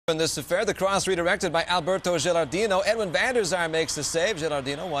In this affair, the cross redirected by Alberto Gilardino. Edwin van der Sar makes the save.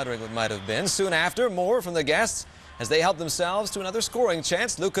 Gilardino wondering what might have been. Soon after, more from the guests as they help themselves to another scoring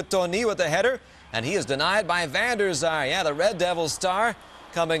chance. Luca Toni with the header, and he is denied by van der Sar. Yeah, the Red Devils star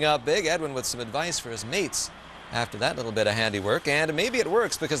coming up big. Edwin with some advice for his mates after that little bit of handiwork. And maybe it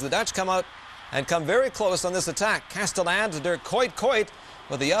works because the Dutch come out and come very close on this attack. Castellan to Dirk Kuyt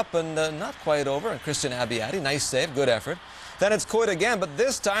with the up and not quite over. And Christian Abbiati, nice save, good effort. Then it's Kuyt again, but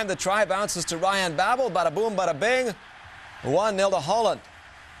this time the try bounces to Ryan Babel. Bada boom, bada bing. 1-0 to Holland.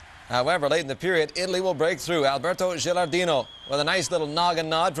 However, late in the period, Italy will break through. Alberto Gilardino with a nice little noggin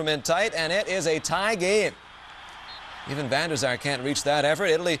nod from in tight, and it is a tie game. Even van der Sar can't reach that effort.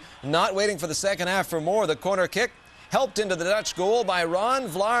 Italy not waiting for the second half for more. The corner kick helped into the Dutch goal by Ron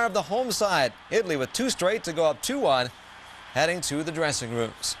Vlaar of the home side. Italy with 2 straight to go up 2-1, heading to the dressing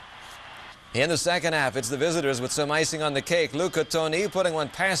rooms. In the second half, it's the visitors with some icing on the cake. Luca Toni putting one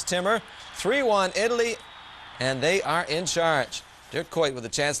past Timmer. 3-1 Italy, and they are in charge. Dirk Kuyt with a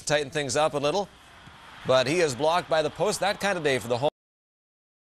chance to tighten things up a little, but he is blocked by the post. That kind of day for the home.